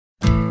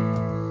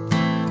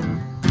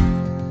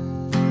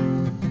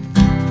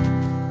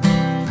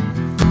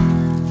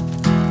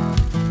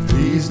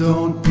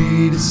don't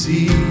be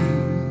deceived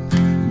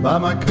by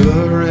my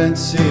current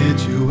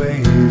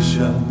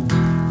situation.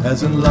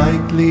 As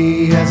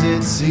unlikely as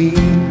it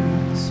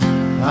seems,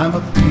 I'm a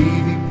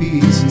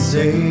PvP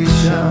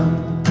sensation,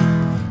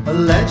 a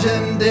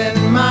legend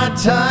in my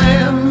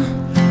time,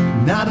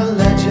 not a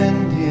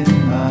legend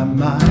in my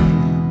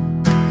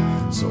mind.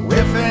 So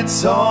if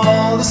it's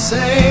all the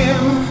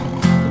same,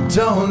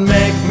 don't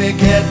make me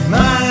get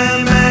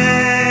my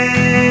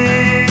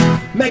man.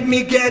 Make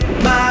me get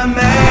my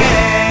man.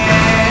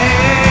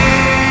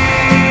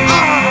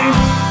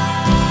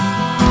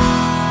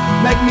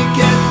 Make me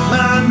get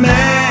my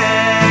man.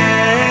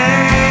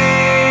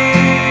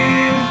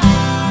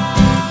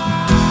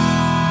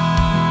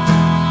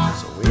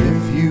 So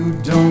if you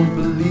don't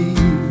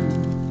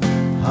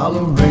believe, I'll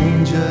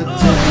arrange a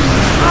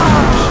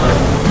demonstration.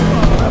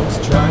 I was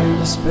trying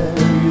to spare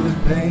you the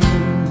pain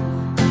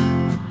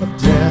of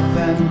death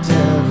and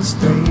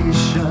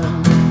devastation,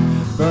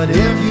 but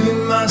if you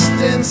must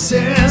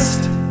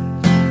insist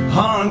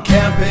on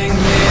camping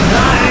me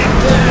like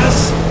this,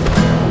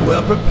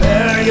 well,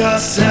 prepare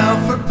yourself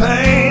for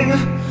pain,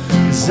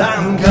 'cause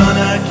I'm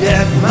gonna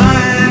get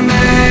my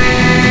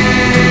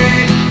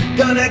man.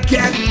 Gonna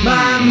get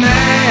my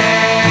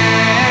man.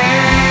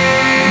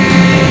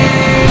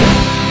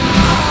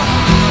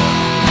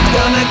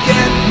 Gonna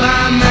get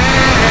my man.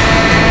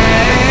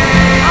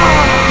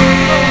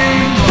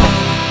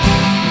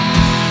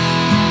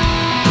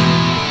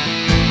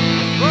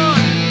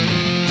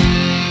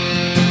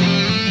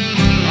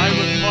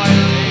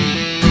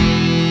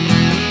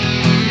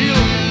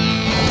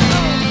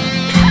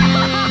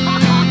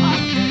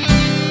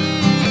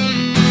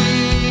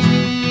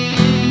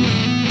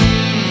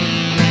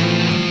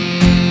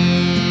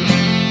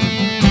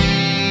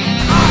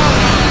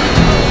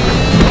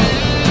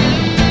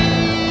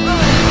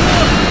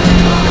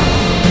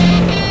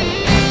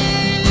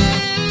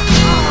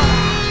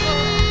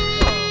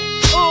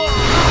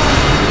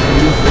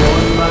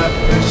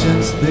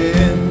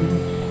 Thin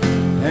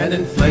and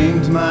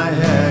inflamed my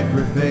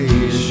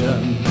aggravation.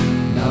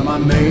 Now my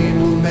mane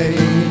will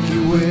make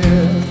you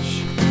wish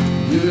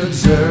you'd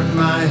observe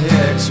my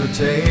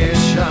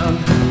exhortation.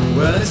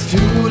 Well, it's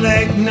too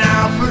late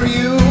now for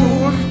you,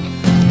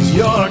 'cause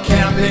your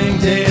camping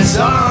days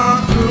are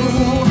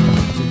through.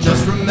 So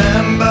just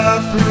remember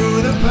through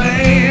the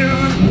pain,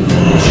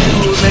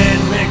 you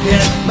made me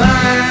get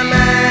my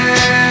man.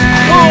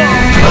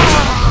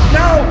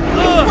 No!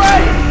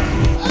 Wait!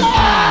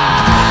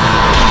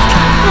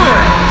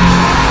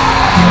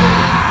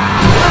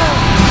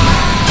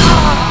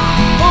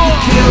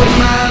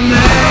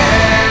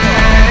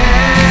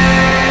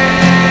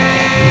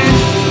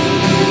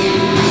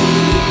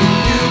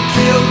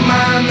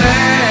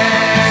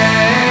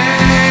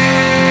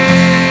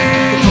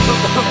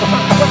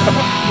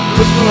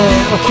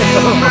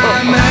 Kill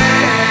my man.